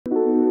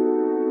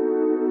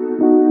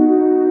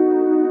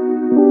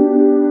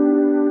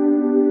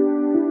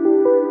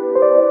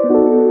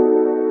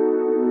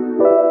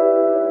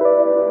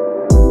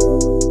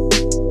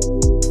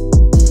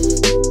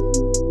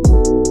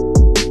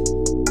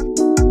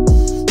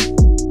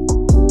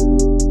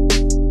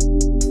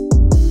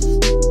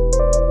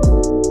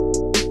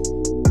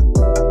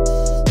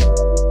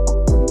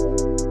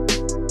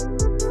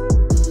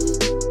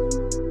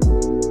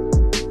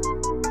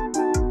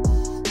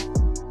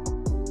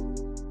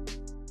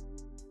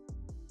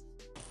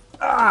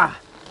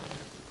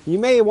You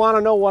may want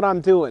to know what I'm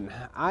doing.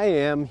 I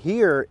am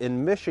here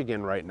in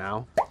Michigan right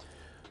now.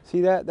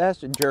 See that?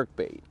 That's a jerk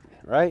bait,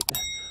 right?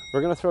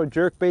 We're gonna throw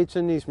jerk baits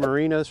in these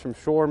marinas from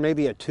shore,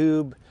 maybe a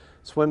tube,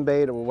 swim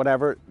bait, or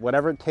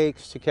whatever it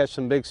takes to catch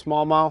some big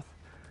smallmouth.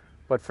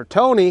 But for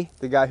Tony,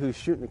 the guy who's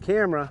shooting the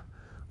camera,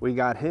 we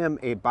got him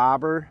a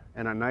bobber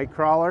and a night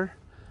crawler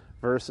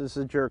versus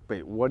a jerk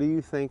bait. What do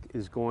you think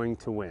is going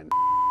to win?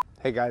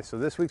 Hey guys, so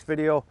this week's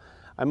video,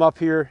 I'm up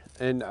here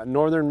in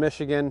northern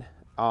Michigan,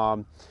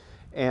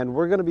 and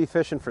we're gonna be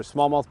fishing for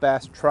smallmouth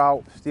bass,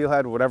 trout,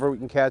 steelhead, whatever we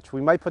can catch.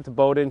 We might put the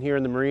boat in here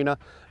in the marina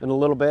in a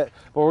little bit,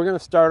 but we're gonna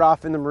start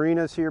off in the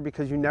marinas here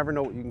because you never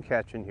know what you can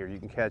catch in here. You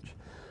can catch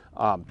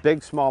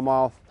big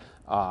smallmouth,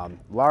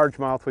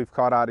 largemouth we've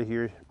caught out of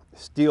here,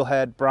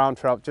 steelhead, brown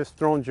trout, just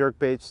throwing jerk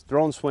baits,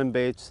 throwing swim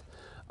baits.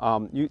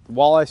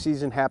 Walleye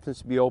season happens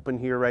to be open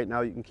here right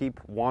now. You can keep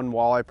one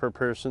walleye per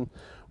person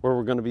where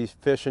we're gonna be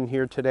fishing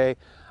here today.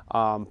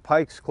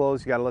 Pike's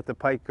closed, you gotta let the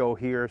pike go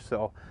here,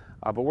 so.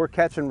 But we're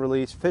catch and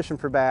release, fishing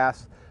for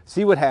bass,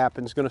 see what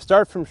happens. Gonna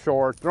start from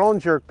shore, throwing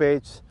jerk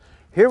baits.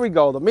 Here we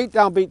go, the meat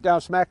down, beat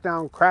down, smack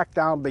down, crack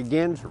down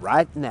begins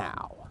right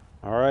now.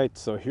 All right,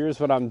 so here's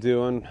what I'm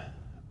doing.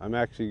 I'm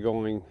actually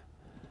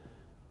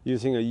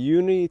using a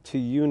uni to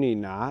uni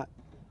knot,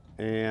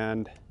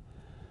 and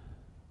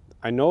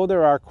I know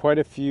there are quite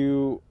a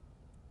few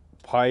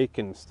pike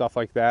and stuff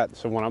like that.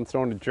 So when I'm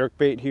throwing a jerk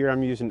bait here,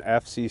 I'm using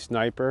FC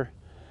Sniper.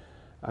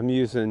 I'm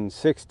using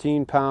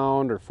 16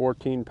 pound or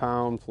 14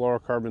 pound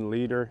fluorocarbon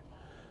leader.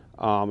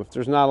 If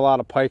there's not a lot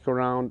of pike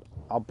around,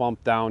 I'll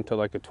bump down to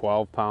like a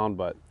 12 pound,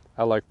 but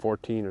I like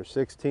 14 or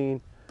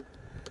 16.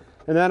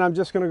 And then I'm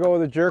just gonna go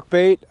with a jerk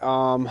bait,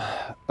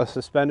 a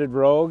suspended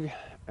rogue,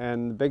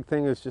 and the big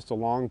thing is just a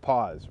long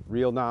pause.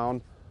 Reel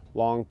down,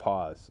 long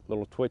pause.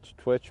 Little twitch,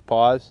 twitch,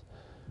 pause.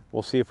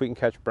 We'll see if we can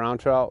catch brown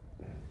trout,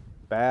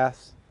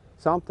 bass,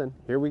 something.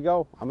 Here we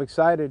go, I'm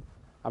excited.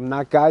 I'm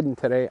not guiding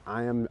today.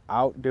 I am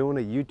out doing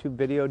a YouTube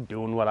video,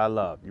 doing what I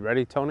love. You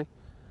ready, Tony?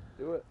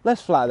 Do it.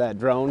 Let's fly that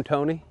drone,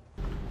 Tony.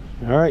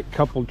 All right,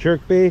 couple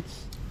jerk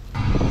baits,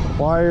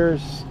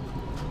 pliers,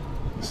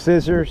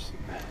 scissors.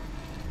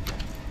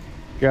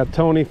 Got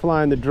Tony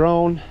flying the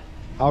drone.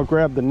 I'll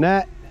grab the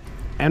net,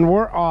 and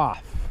we're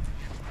off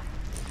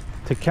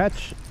to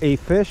catch a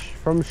fish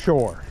from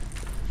shore.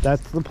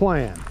 That's the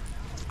plan.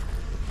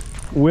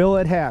 Will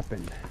it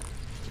happen?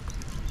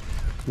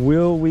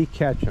 Will we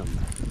catch them?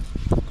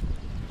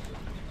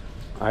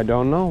 I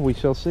don't know, we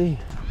shall see.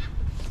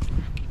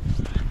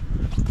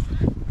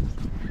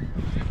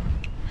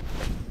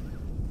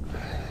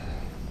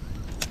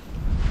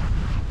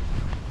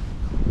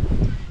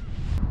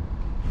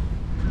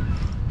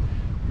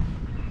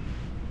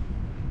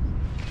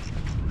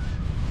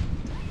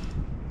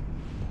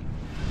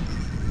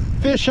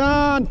 Fish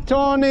on,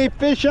 Tony,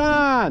 fish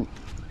on!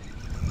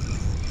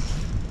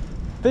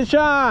 Fish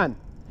on!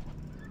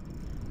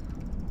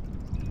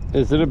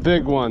 Is it a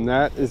big one?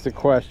 That is the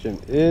question.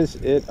 Is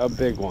it a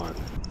big one?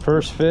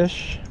 First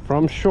fish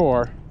from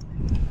shore.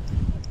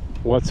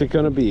 What's it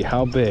gonna be?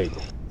 How big?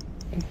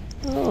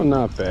 Oh,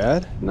 not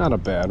bad. Not a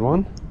bad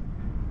one.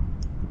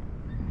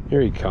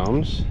 Here he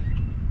comes.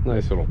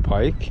 Nice little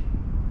pike.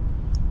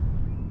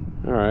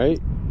 All right.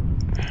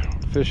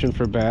 Fishing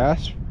for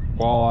bass,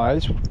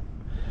 walleyes,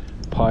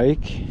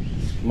 pike,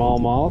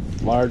 smallmouth,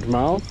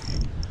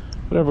 largemouth,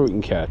 whatever we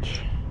can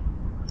catch.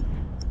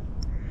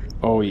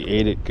 Oh, he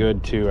ate it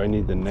good too. I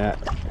need the net.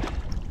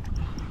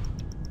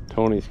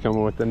 Tony's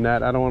coming with the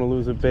net. I don't want to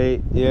lose a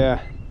bait.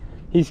 Yeah,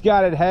 he's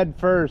got it head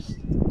first.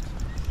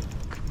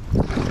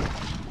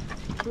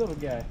 Little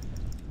guy.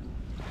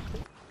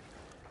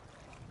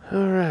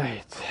 All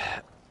right.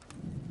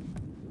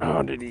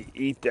 Oh, did he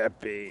eat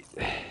that bait?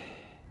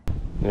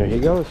 There he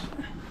goes.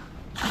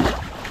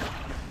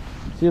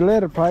 See you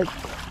later, Pike.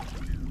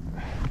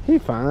 He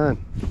fine.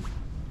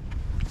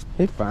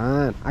 He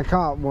fine. I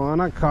caught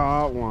one, I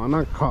caught one,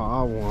 I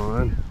caught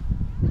one.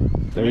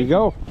 There you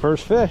go,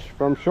 first fish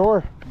from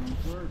shore.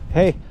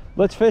 Hey,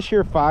 let's fish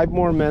here 5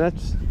 more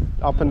minutes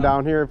up and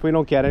down here. If we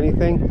don't get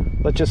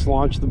anything, let's just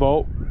launch the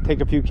boat,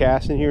 take a few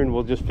casts in here, and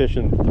we'll just fish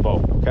in the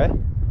boat, okay?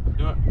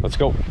 Do it. Let's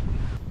go.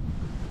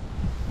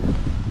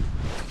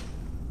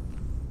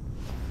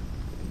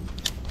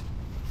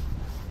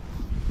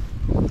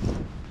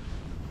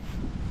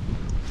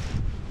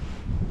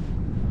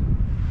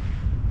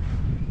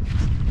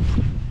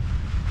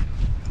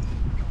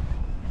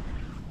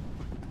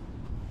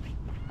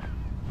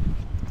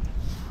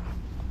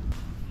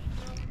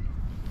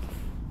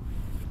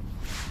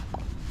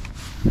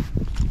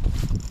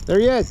 There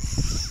he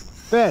is.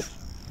 Fish.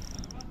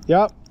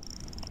 Yep.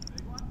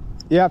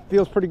 Yeah,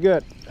 feels pretty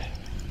good.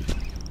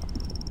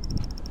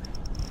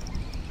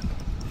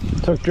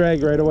 Took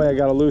drag right away. I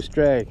got a loose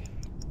drag.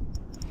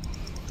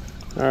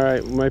 All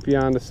right, we might be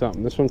on to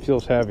something. This one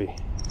feels heavy.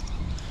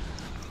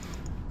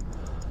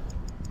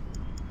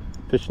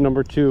 Fish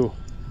number 2.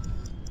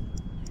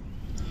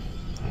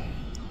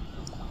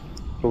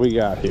 What do we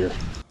got here?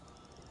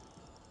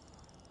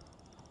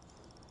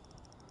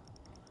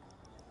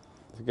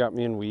 Has it got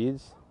me in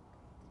weeds?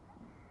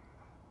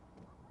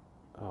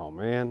 Oh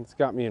man, it's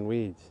got me in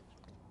weeds.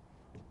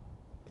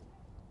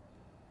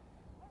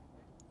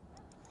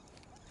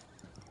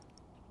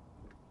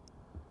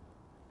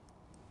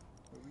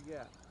 What we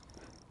got?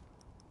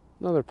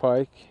 Another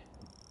pike.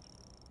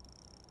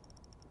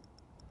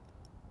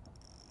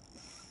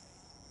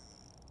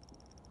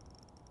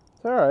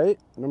 It's all right.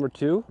 Number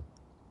 2.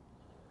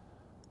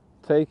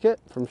 Take it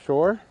from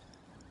shore.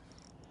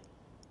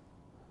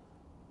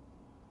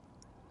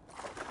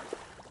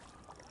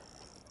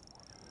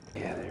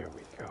 Yeah, there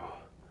we go.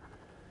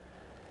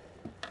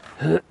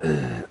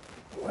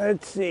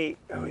 Let's see.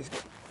 Oh, he's...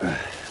 There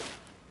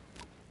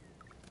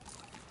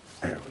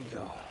we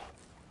go.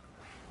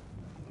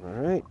 All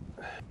right.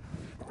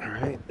 All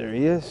right, there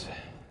he is.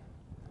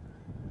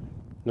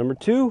 Number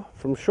 2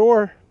 from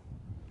shore.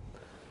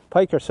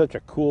 Pike are such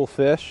a cool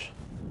fish.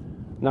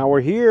 Now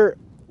we're here,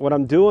 what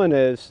I'm doing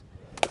is,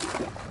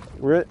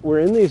 we're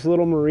in these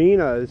little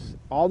marinas.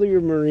 All of your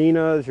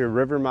marinas, your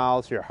river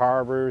mouths, your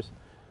harbors,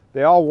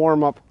 they all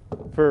warm up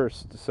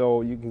first.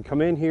 So you can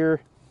come in here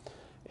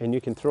and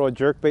you can throw a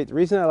jerkbait. The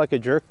reason I like a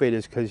jerkbait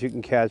is because you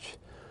can catch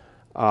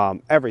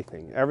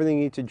everything.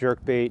 Everything eats a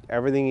jerkbait,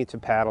 everything eats a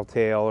paddle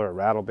tail or a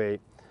rattlebait.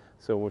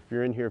 So if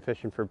you're in here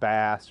fishing for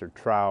bass or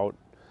trout,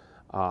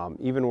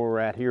 even where we're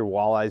at here,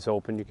 walleyes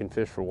open, you can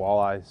fish for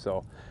walleyes.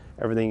 So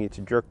everything eats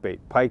a jerkbait.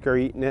 Pike are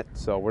eating it,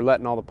 so we're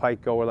letting all the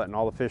pike go, we're letting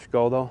all the fish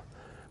go though.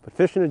 But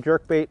fishing a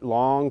jerkbait,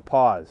 long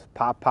pause.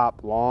 Pop,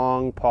 pop,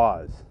 long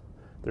pause.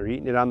 They're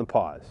eating it on the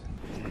pause.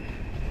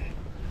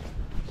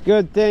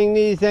 Good thing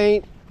these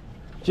ain't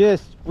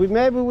just,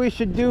 maybe we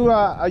should do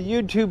a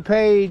YouTube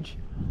page,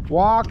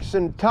 walks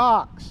and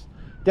talks.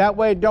 That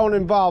way it don't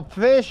involve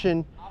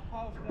fishing.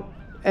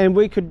 And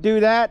we could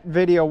do that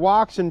video,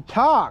 walks and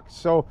talks.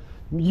 So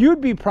you'd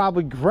be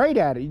probably great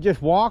at it. You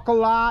just walk a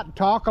lot,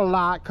 talk a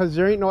lot, because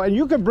there ain't no, and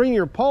you could bring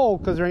your pole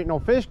because there ain't no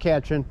fish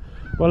catching.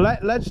 Well,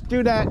 let's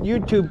do that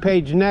YouTube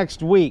page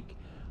next week,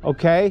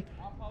 okay?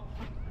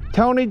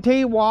 Tony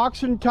T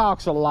walks and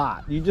talks a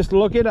lot. You just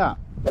look it up.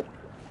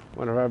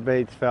 One of our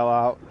baits fell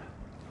out.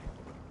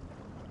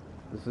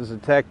 This is a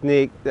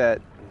technique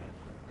that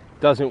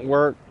doesn't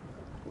work.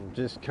 It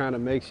just kind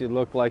of makes you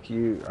look like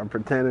you are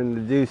pretending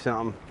to do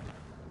something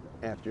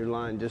after your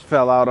line just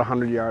fell out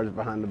 100 yards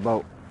behind the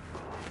boat.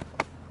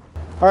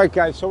 All right,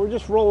 guys, so we're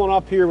just rolling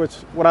up here.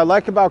 What I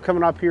like about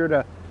coming up here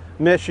to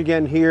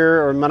Michigan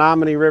here, or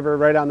Menominee River,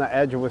 right on the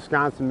edge of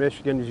Wisconsin,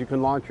 Michigan, is you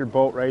can launch your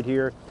boat right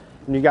here.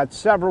 And you got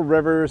several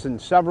rivers and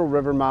several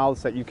river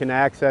mouths that you can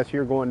access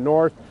here going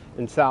north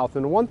and south.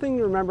 And the one thing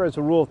to remember as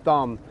a rule of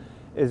thumb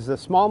is the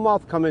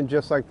smallmouth come in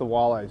just like the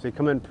walleyes. They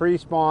come in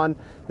pre-spawn,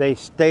 they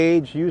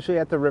stage usually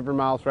at the river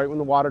mouths right when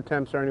the water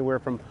temps are anywhere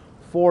from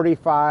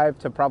 45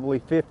 to probably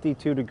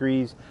 52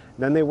 degrees.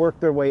 Then they work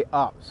their way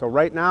up. So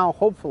right now,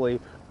 hopefully,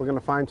 we're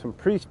gonna find some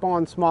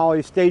pre-spawn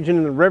smallies staging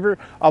in the river.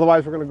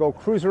 Otherwise, we're gonna go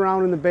cruise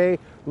around in the bay,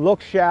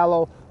 look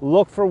shallow,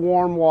 look for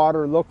warm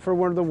water, look for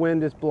where the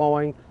wind is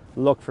blowing,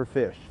 look for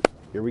fish.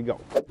 Here we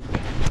go.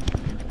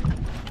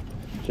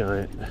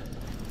 Giant.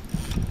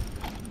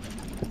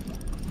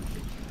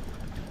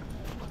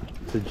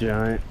 It's a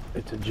giant.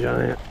 It's a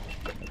giant.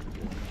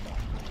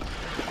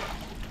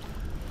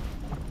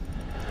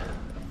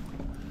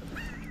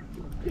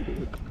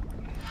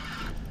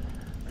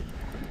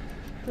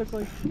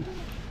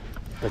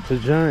 That's a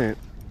giant.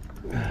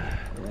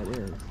 That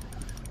is.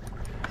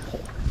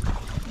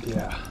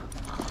 Yeah.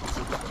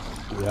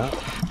 Yeah.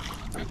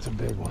 That's a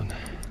big one.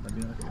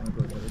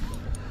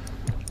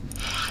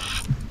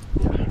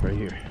 Yeah, right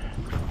here.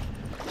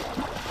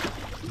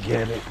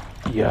 Get it.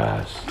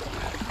 Yes.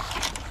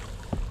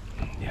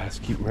 Yes,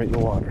 keep him right in the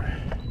water.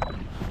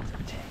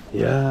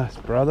 Yes,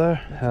 brother.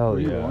 Hell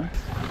yeah.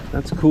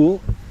 That's cool.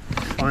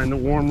 Find the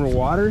warmer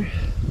water.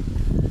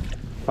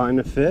 Find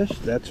a fish.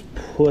 That's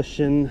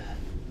pushing.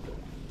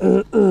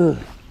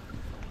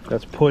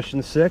 That's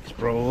pushing 6,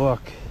 bro.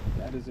 Look.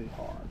 That is a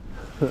hard.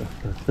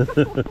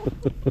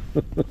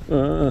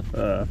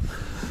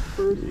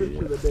 First fish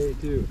of the day,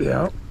 too.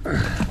 Yep.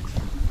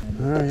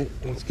 All right,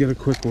 let's get a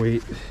quick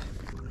weight.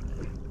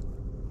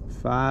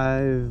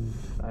 5.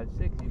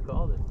 5'6", you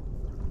called it.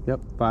 Yep,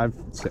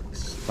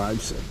 5'6".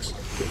 5'6".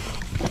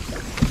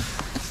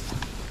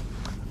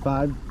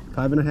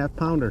 5.5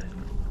 pounder.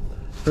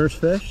 First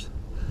fish.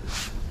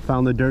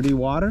 Found the dirty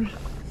water.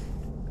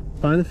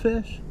 Find the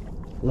fish.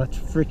 Let's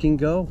freaking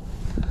go.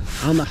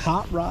 On the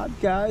hot rod,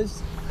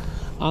 guys.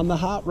 On the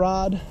hot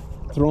rod.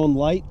 Throwing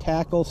light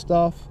tackle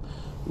stuff.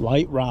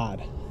 Light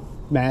rod.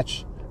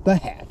 Match the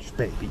hatch,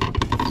 baby.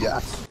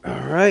 Yes.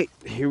 All right,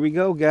 here we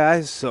go,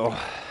 guys. So,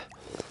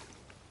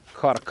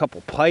 caught a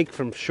couple pike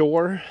from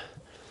shore.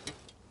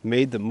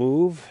 Made the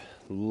move.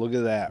 Look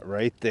at that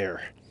right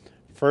there.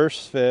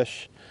 First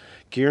fish.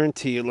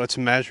 Guarantee you. Let's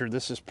measure.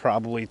 This is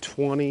probably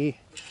 20.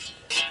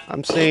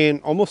 I'm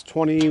saying almost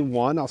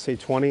 21. I'll say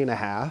 20 and a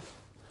half.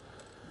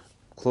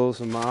 Close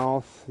the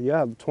mouth.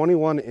 Yeah,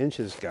 21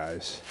 inches,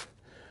 guys.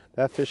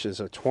 That fish is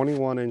a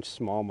 21-inch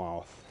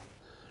smallmouth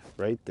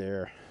right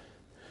there.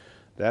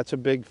 That's a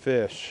big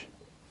fish.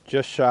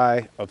 Just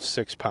shy of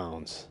 6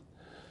 pounds.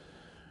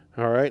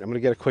 All right, I'm gonna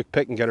get a quick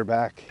pick and get her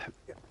back.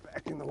 Get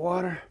back in the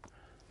water.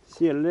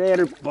 See you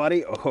later,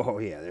 buddy. Oh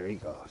yeah, there he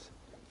goes.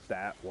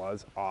 That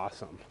was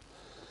awesome.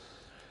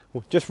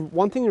 Well, just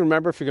one thing to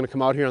remember if you're gonna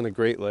come out here on the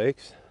Great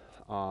Lakes,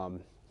 a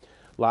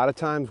lot of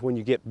times when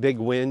you get big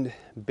wind,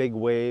 big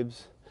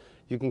waves,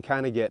 you can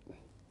kind of get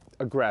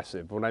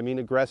aggressive. When I mean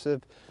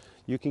aggressive,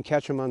 you can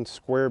catch them on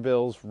square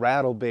bills,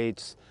 rattle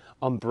baits,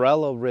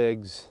 umbrella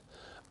rigs,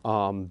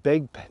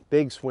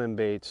 big swim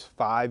baits,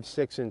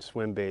 5-6 inch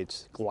swim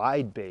baits,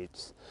 glide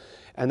baits.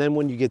 And then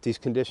when you get these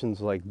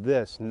conditions like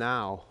this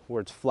now,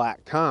 where it's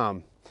flat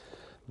calm,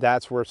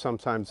 that's where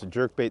sometimes the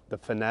jerk bait, the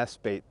finesse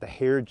bait, the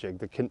hair jig,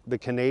 the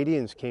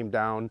Canadians came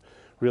down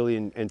really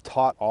and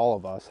taught all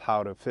of us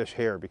how to fish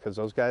hair, because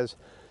those guys,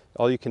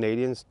 all you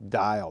Canadians,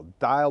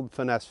 dialed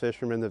finesse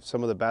fishermen,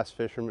 some of the best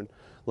fishermen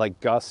like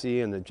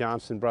Gussie and the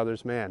Johnson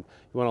brothers. Man,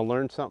 you want to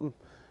learn something?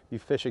 You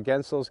fish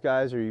against those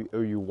guys, or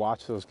you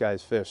watch those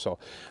guys fish. So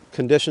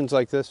conditions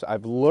like this,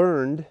 I've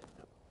learned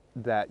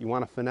that you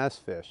want to finesse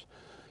fish,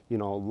 you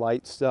know,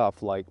 light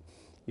stuff like,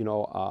 you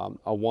know,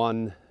 a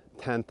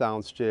 1/10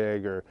 ounce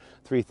jig or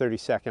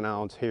 3/32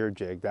 ounce hair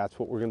jig. That's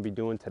what we're going to be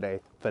doing today.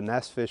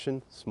 Finesse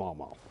fishing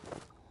smallmouth.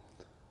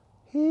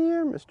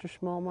 Here, Mr.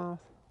 Smallmouth.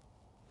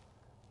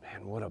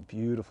 Man, what a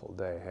beautiful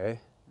day, hey?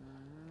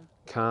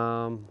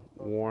 Calm,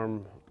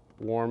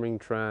 warming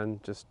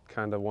trend, just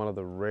kind of one of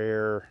the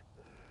rare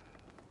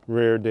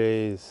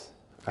days.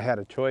 I had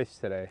a choice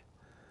today.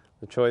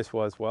 The choice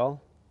was, well,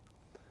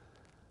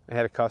 I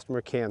had a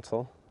customer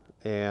cancel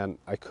and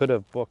I could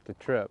have booked a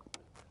trip.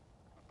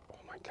 Oh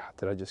my God,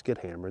 did I just get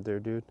hammered there,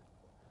 dude?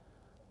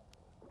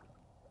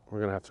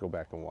 We're gonna have to go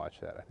back and watch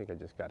that. I think I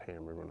just got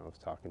hammered when I was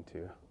talking to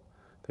you.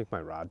 I think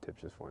my rod tip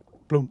just went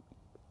bloom.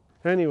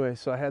 Anyway,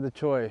 so I had the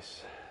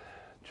choice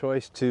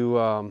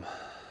to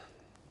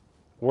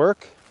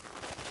work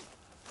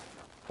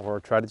or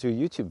try to do a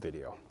YouTube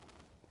video.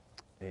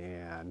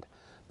 And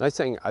nice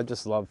thing, I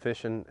just love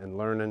fishing and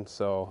learning,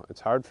 so it's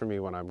hard for me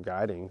when I'm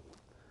guiding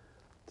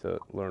to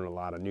learn a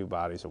lot of new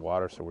bodies of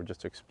water. So we're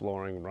just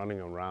exploring, running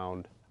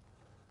around,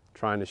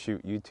 trying to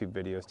shoot YouTube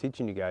videos,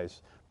 teaching you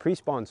guys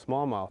pre-spawn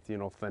smallmouth, you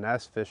know,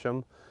 finesse fish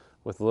them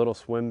with little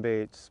swim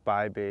baits,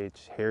 spy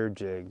baits, hair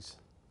jigs,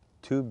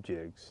 tube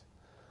jigs.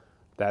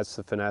 That's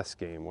the finesse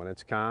game. When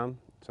it's calm,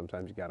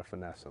 sometimes you gotta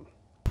finesse them.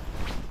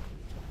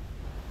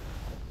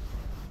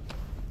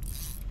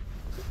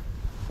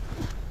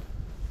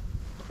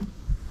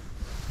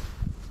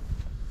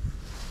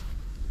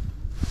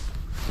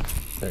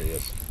 There he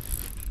is.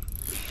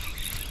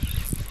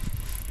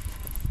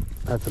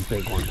 That's a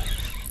big one.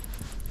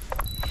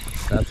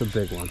 That's a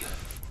big one.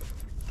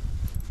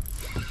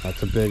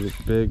 That's a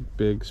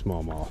big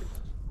smallmouth.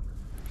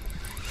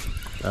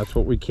 That's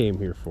what we came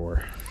here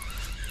for.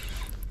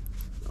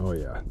 Oh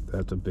yeah,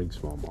 that's a big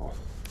smallmouth.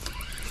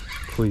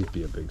 Please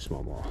be a big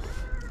smallmouth.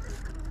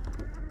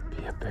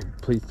 Be a big,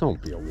 please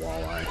don't be a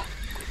walleye.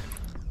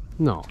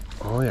 No.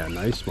 Oh yeah,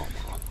 nice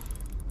smallmouth.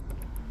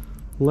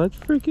 Let's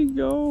freaking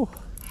go.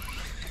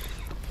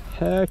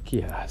 Heck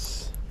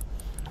yes.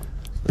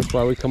 That's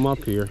why we come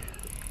up here.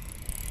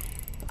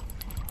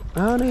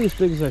 I ain't as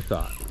big as I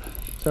thought.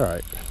 It's all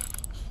right.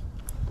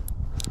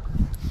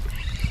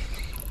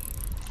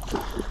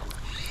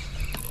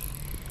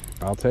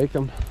 I'll take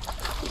them.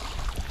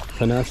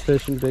 Finesse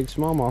fishing, big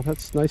smallmouth.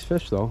 That's a nice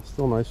fish though.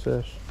 Still a nice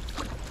fish.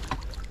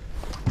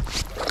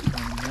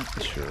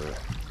 Sure.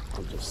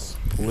 I'll just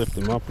lift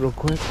him up real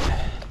quick.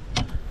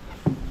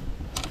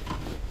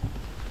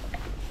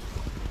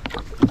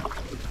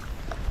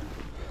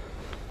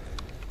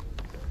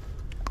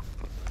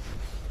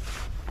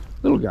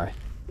 Little guy.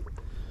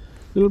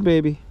 Little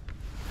baby.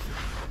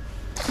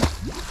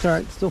 It's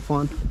alright, still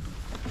fun.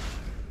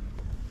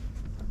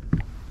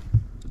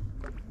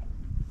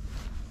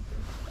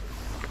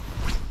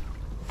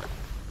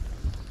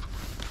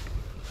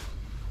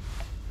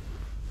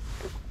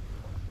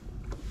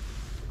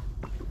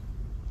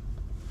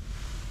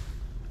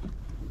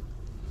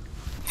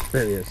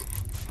 There he is.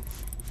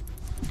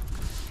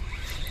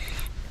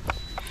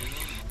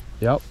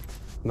 Yep,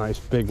 nice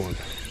big one.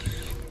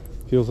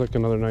 Feels like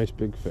another nice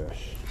big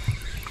fish.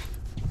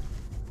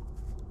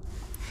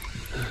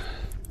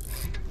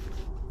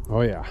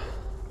 Oh yeah.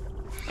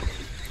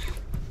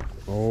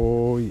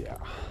 Oh yeah.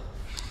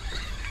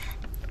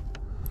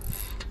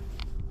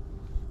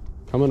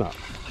 Coming up.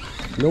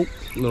 Nope,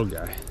 little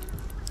guy.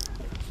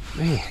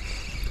 Man,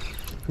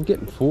 I'm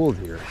getting fooled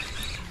here.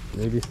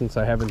 Maybe since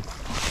I haven't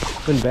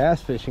been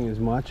bass fishing as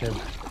much, and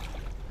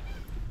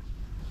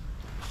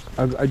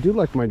I do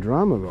like my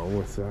drama though.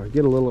 With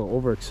get a little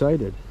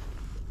overexcited.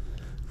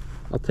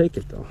 I'll take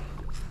it though.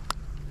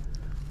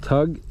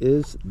 Tug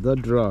is the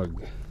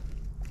drug.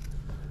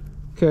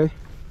 Okay,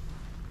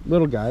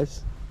 little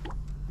guys.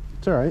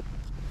 It's all right.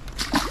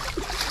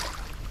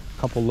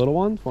 Couple little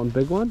ones, one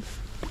big one.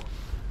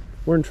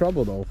 We're in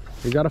trouble though.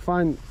 You gotta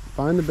find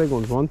the big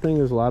ones. One thing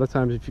is, a lot of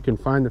times if you can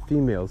find the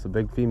females, the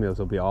big females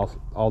will be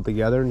all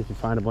together, and if you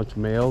find a bunch of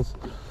males,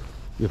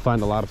 you'll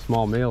find a lot of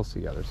small males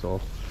together.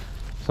 So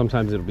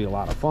sometimes it'll be a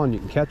lot of fun. You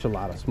can catch a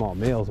lot of small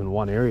males in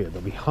one area.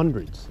 There'll be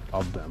hundreds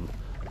of them,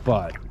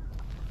 but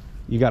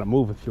you got to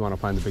move if you want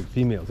to find the big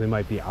females. They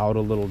might be out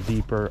a little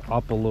deeper,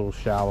 up a little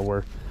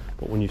shallower,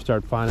 but when you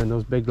start finding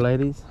those big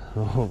ladies,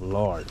 oh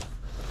Lord,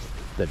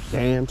 the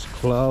dance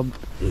club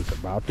is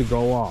about to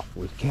go off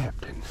with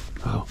Captain.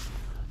 Oh,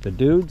 the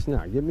dudes,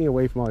 now get me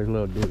away from all these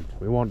little dudes.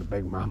 We want the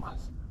big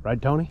mamas,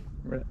 right, Tony?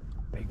 Right.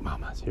 Big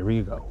mamas, here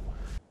we go.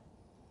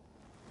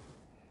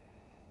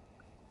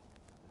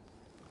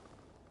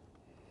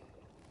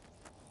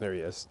 There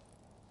he is.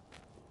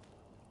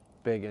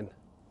 Biggin.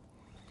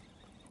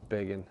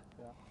 Biggin.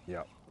 Yeah.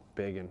 Yep,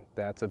 biggin.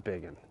 That's a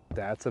biggin.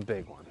 That's a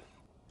big one.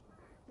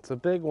 It's a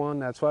big one.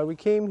 That's why we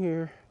came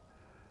here.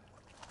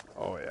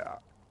 Oh yeah.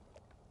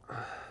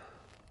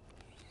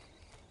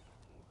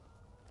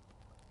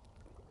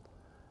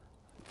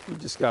 You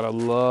just gotta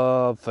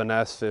love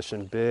finesse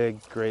fishing.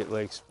 Big Great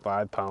Lakes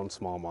 5-pound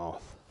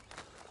smallmouth.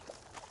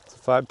 It's a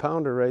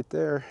 5-pounder right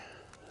there.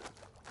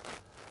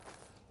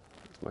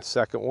 It's my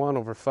second one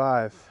over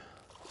 5.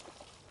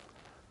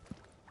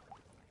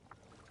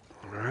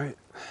 All right.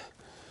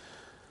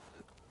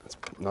 That's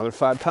another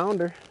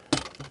 5-pounder.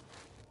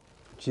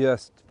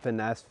 Just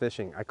finesse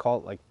fishing. I call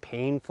it like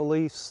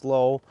painfully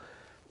slow,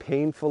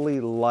 painfully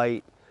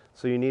light.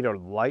 So you need a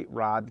light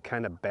rod to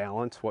kind of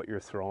balance what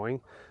you're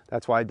throwing.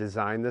 That's why I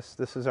designed this.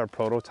 This is our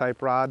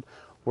prototype rod.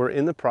 We're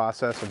in the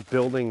process of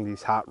building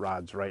these HAAT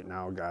rods right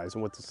now, guys.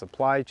 And with the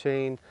supply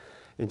chain,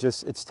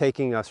 it's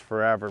taking us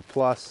forever.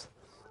 Plus,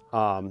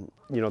 you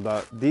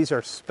know, these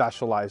are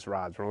specialized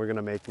rods. We're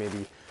gonna make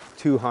maybe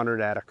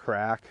 200 at a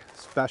crack.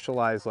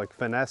 Specialized, like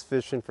finesse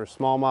fishing for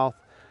smallmouth.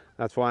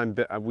 That's why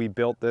we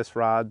built this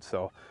rod.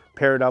 So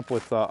paired up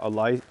with a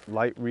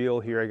light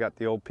reel here. I got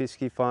the old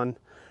Pisky Fun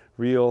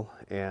reel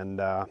and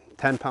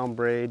 10-pound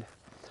braid,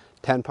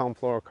 10-pound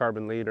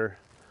fluorocarbon leader,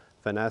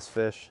 finesse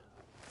fish,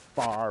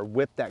 far,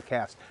 whip that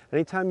cast.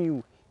 Anytime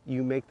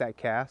you make that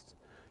cast,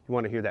 you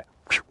want to hear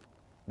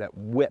that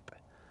whip.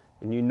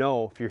 And you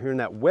know, if you're hearing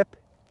that whip,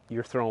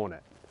 you're throwing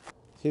it.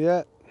 See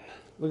that?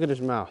 Look at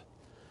his mouth.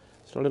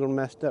 It's a little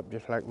messed up,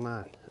 just like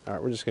mine. All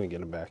right, we're just gonna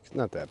get him back. It's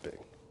not that big.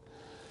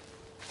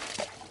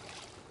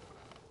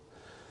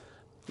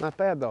 Not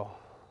bad though.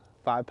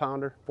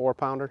 5-pounder,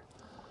 4-pounder.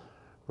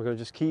 We're gonna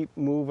just keep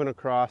moving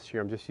across here.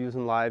 I'm just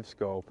using live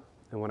scope.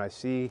 And when I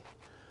see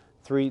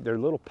 3, they're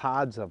little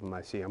pods of them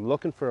I see. I'm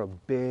looking for a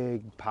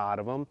big pod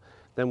of them.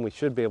 Then we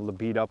should be able to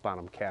beat up on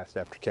them cast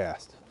after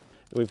cast.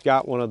 We've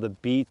got one of the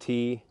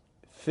BT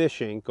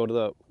Fishing. Go to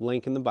the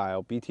link in the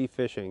bio, BT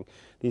Fishing.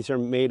 These are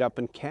made up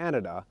in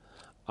Canada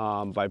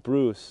by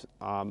Bruce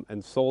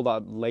and sold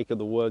at Lake of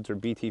the Woods or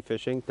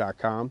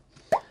btfishing.com.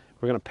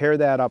 We're gonna pair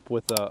that up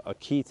with a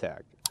key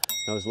tag.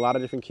 Now there's a lot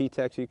of different key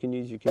tags you can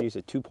use. You can use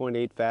a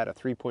 2.8 fat, a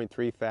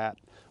 3.3 fat.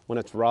 When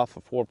it's rough,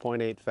 a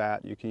 4.8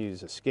 fat. You can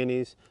use a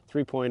skinnies,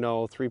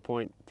 3.0,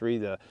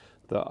 3.3.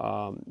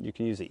 You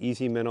can use an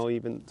easy minnow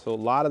even. So a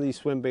lot of these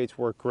swim baits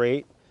work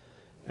great.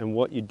 And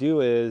what you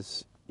do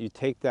is you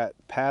take that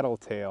paddle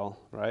tail,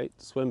 right?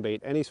 Swim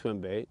bait, any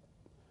swim bait.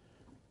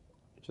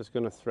 You're just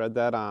gonna thread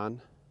that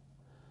on.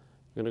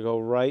 You're gonna go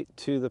right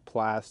to the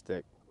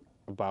plastic,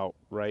 about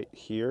right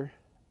here.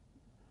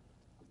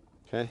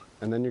 Okay,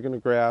 and then you're gonna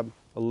grab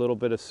a little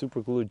bit of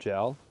super glue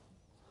gel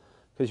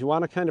because you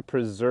wanna kind of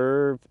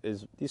preserve,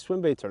 these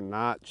swim baits are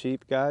not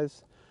cheap,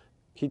 guys.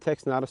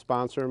 Keytech's not a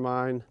sponsor of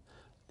mine.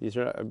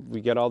 We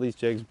get all these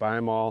jigs, buy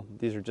them all.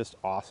 These are just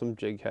awesome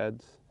jig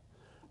heads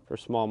for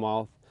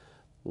smallmouth.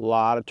 A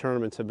lot of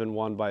tournaments have been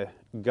won by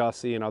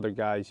Gussie and other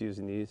guys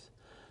using these.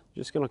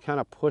 Just gonna kind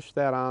of push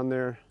that on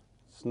there,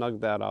 snug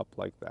that up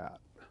like that,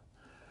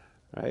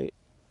 right?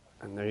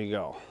 And there you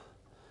go.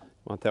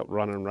 Want that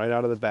running right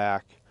out of the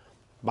back.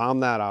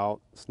 Bomb that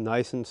out. It's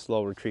nice and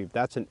slow retrieve.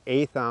 That's an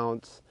 1/8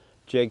 ounce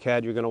jig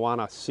head. You're gonna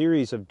want a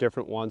series of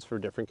different ones for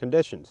different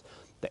conditions.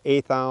 The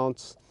 1/8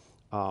 ounce,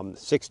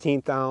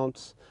 16th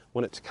ounce,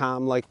 when it's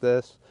calm like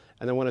this,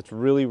 and then when it's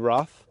really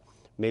rough,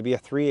 maybe a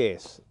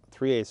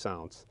 3/8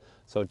 ounce.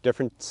 So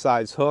different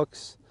size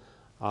hooks.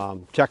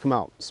 Check them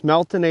out.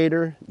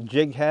 Smeltonator,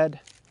 jig head,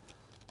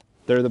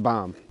 they're the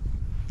bomb.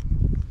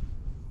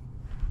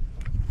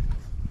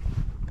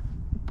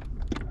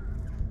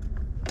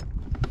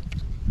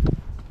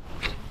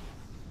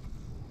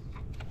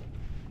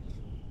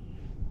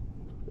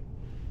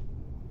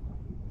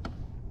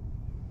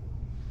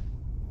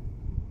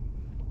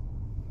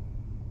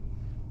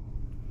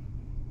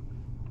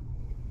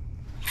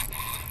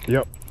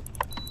 Yep.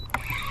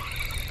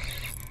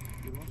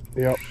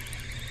 Yep.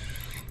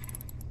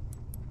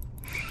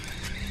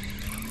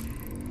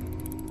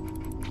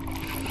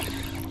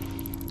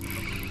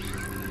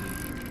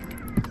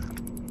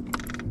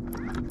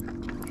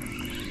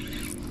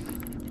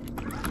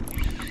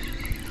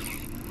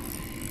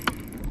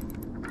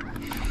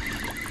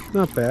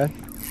 Not bad.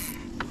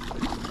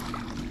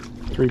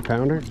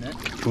 3-pounder?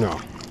 No.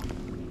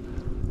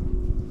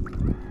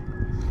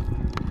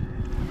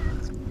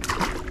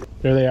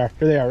 There they are.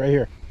 Here they are, right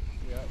here.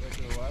 Yeah, right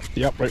to the left.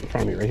 Yep, right in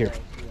front of me, right here.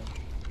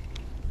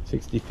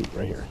 60 feet,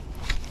 right here.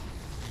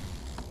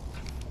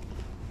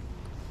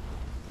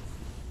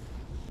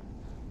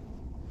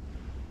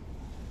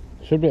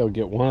 Should be able to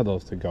get one of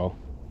those to go.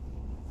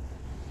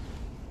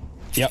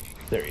 Yep,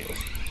 there he is.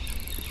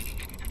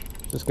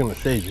 Just gonna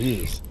say,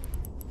 geez.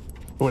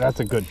 Oh, that's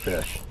a good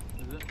fish.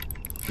 Is it?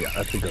 Yeah,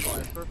 that's a good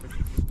one. Perfect.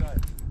 Good size.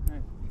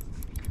 Nice.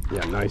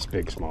 Yeah, nice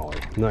big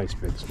smallie. Nice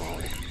big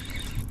smallie.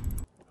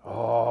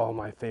 Oh,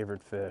 my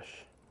favorite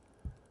fish.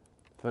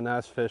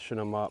 Finesse fishing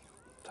them up.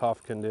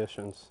 Tough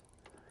conditions.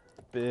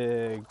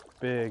 Big,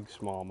 big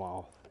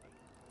smallmouth.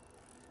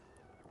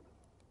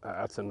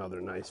 That's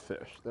another nice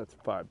fish. That's a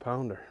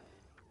 5-pounder.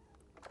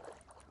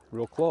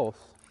 Real close.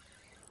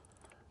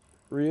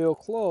 Real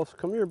close.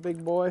 Come here,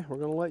 big boy. We're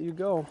gonna let you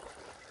go.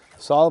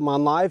 Saw him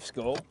on live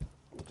scope.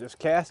 Just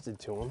casted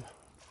to him.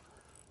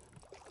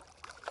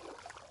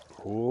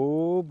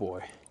 Oh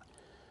boy.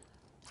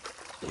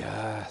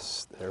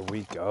 Yes, there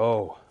we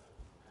go.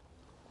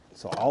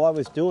 So all I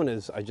was doing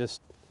is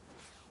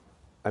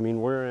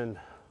we're in,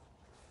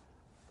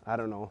 I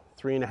don't know,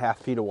 3.5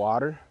 feet of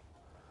water.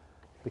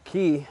 The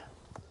key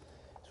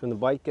is when the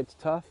bite gets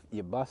tough,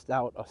 you bust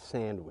out a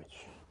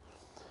sandwich.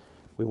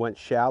 We went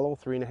shallow,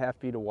 3.5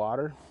 feet of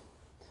water.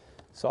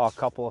 Saw a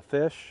couple of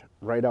fish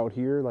right out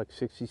here, like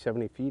 60,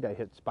 70 feet. I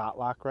hit spot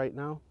lock right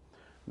now.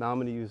 Now I'm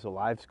gonna use a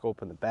live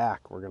scope in the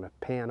back. We're gonna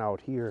pan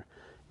out here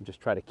and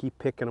just try to keep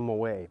picking them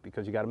away,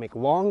 because you gotta make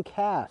long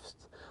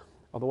casts.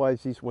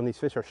 Otherwise, when these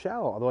fish are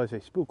shallow, otherwise they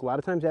spook. A lot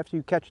of times after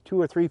you catch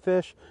 2 or 3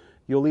 fish,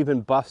 you'll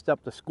even bust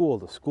up the school.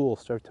 The school will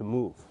start to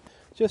move.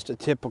 Just a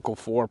typical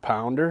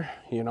 4-pounder,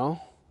 you know.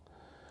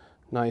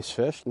 Nice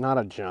fish, not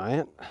a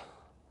giant.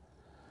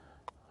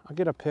 I'll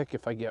get a pick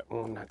if I get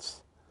one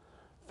that's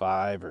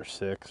 5 or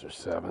 6 or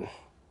 7.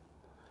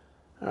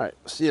 All right,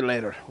 see you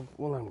later.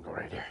 We'll let him go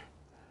right here.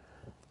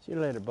 See you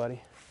later,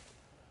 buddy.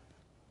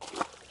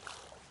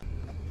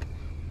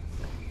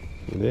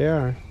 They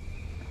are.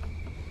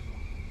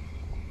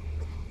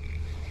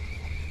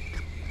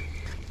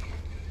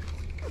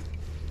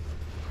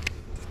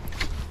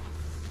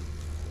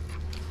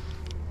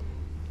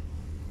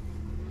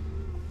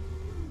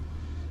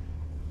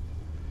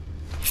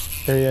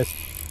 There he is.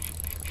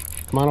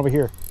 Come on over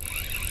here.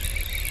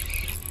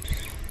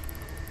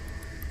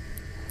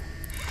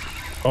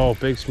 Oh,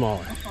 big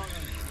smallie.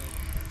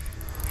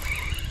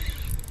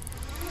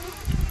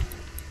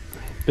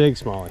 Big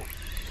smallie.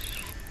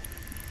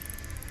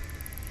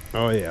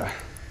 Oh yeah.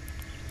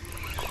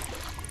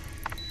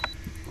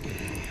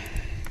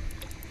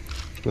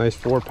 Nice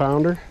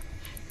 4-pounder.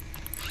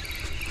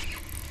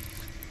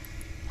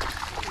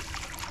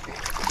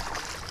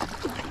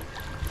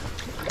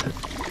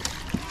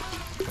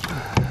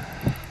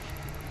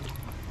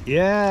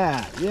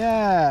 Yeah,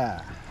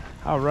 yeah.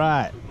 All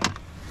right.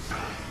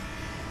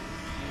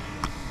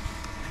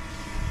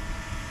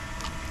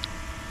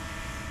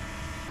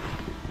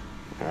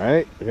 All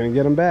right, we're gonna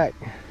get them back.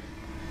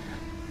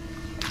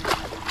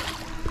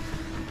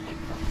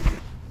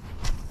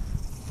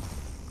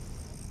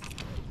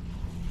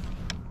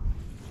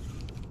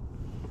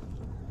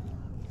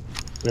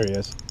 There he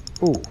is.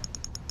 Ooh.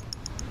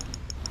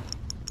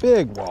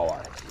 Big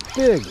walleye.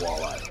 Big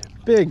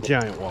walleye. Big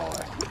giant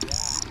walleye.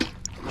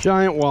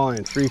 Giant walleye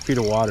in 3 feet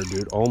of water,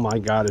 dude. Oh my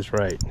God is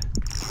right.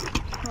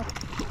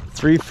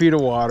 3 feet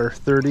of water,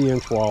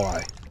 30-inch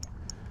walleye.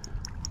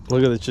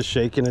 Look at it, just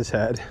shaking his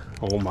head.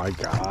 Oh my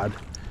God.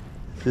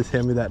 Just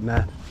hand me that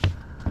net.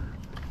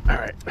 All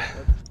right.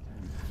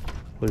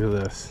 Look at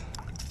this.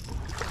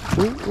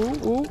 Ooh,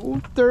 ooh, ooh,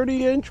 ooh.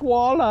 30-inch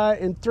walleye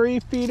in 3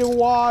 feet of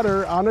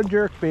water on a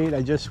jerkbait.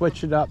 I just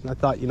switched it up and I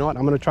thought, you know what?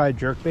 I'm gonna try a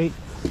jerkbait.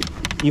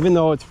 Even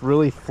though it's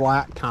really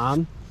flat,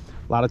 calm,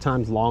 a lot of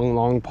times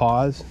long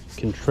pause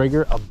can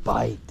trigger a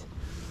bite.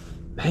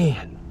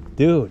 Man,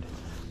 dude,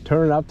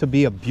 turned out to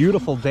be a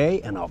beautiful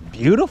day and a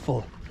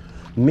beautiful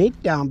meat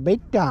down,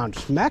 bait down,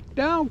 smack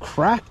down,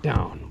 crack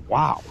down.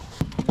 Wow.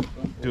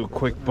 Do a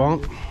quick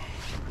bump.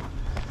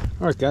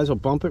 All right, guys, I'll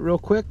bump it real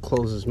quick.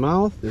 Close his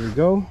mouth. There we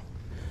go.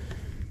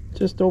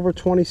 Just over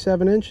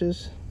 27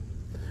 inches.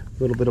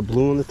 A little bit of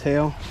blue in the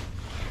tail.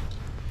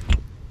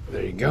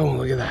 There you go.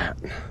 Look at that.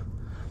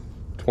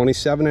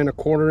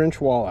 27.25-inch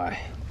walleye.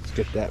 Let's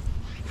get that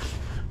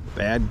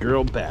bad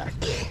girl back.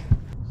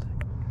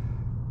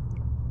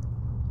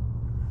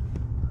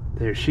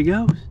 There she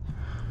goes.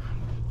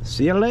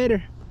 See you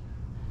later,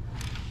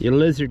 you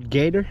lizard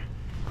gator.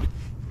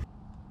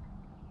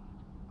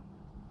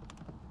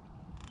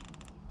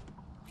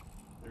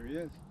 There he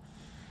is.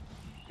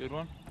 Good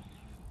one?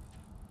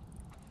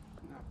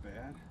 Not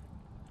bad.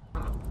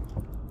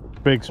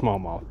 Big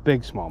smallmouth,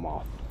 big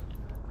smallmouth.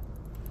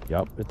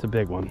 Yep, it's a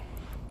big one.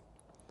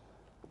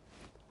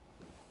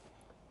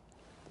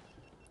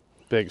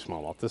 Big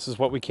smallmouth. This is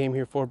what we came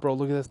here for, bro.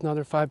 Look at this,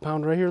 another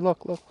 5-pounder right here.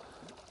 Look, look.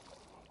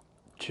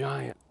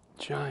 Giant,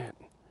 giant.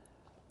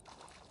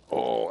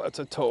 Oh, that's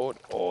a toad.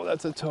 Oh,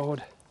 that's a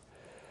toad.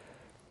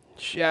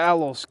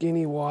 Shallow,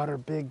 skinny water,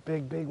 big,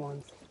 big, big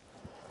ones.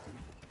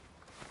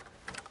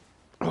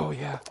 Oh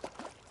yeah.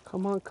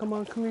 Come on, come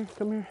on, come here,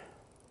 come here.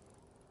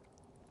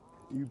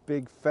 You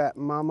big fat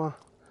mama.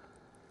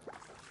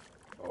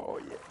 Oh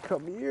yeah,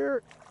 come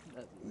here.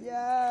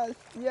 Yes,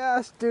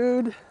 yes,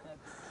 dude. That's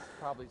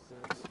probably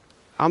 6.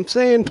 I'm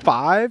saying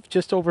 5,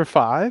 just over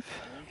 5.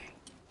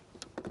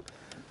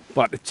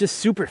 But it's just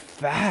super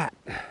fat.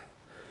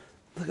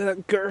 Look at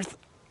that girth.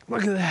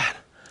 Look at that.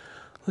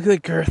 Look at the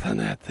girth on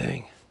that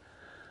thing.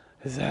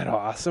 Is that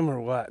awesome or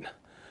what?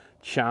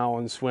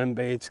 Chowing swim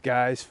baits,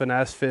 guys.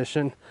 Finesse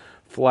fishing.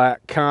 Flat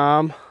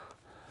calm.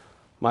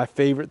 My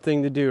favorite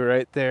thing to do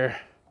right there.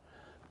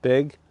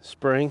 Big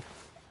spring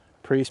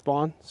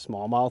pre-spawn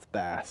smallmouth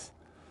bass.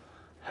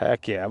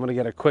 Heck yeah, I'm gonna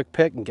get a quick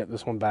pick and get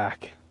this one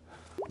back.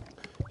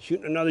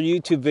 Shooting another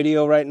YouTube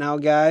video right now,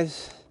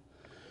 guys.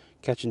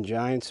 Catching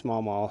giant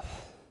smallmouth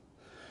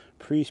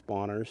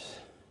pre-spawners.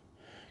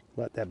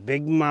 Let that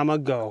big mama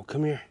go.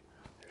 Come here.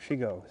 There she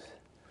goes.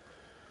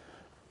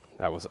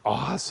 That was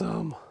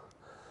awesome.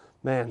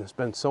 Man, it's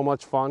been so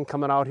much fun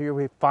coming out here.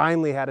 We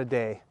finally had a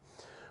day.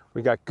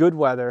 We got good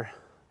weather.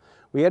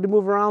 We had to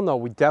move around though.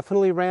 We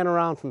definitely ran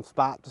around from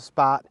spot to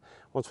spot.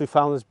 Once we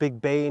found this big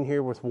bay in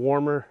here with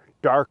warmer,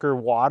 darker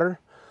water,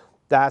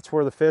 that's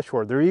where the fish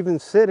were. They're even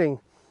sitting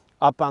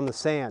up on the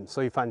sand.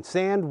 So you find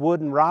sand,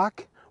 wood, and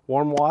rock,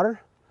 warm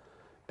water,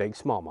 big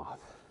smallmouth.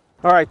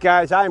 All right,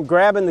 guys, I am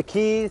grabbing the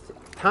keys.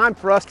 Time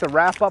for us to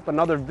wrap up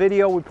another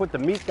video. We put the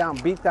meat down,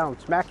 beat down,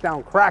 smack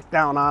down, crack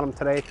down on them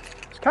today.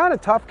 It's kind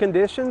of tough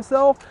conditions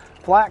though,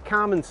 flat,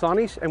 calm, and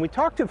sunny. And we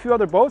talked to a few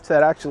other boats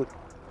that actually,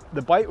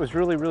 the bite was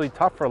really, really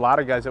tough for a lot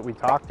of guys that we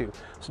talked to.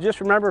 So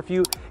just remember, if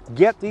you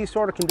get these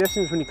sort of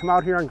conditions when you come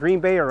out here on Green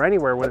Bay or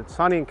anywhere where it's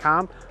sunny and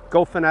calm,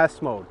 go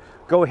finesse mode,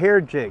 go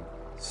hair jig,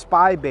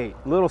 spy bait,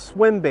 little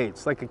swim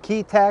baits like a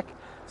key tech,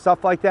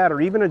 stuff like that, or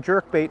even a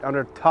jerk bait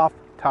under tough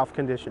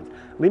conditions.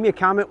 Leave me a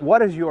comment.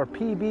 What is your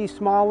PB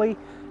Smallie?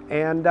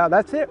 And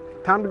that's it.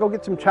 Time to go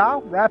get some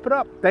chow. Wrap it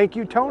up. Thank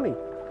you, Tony.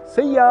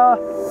 See ya.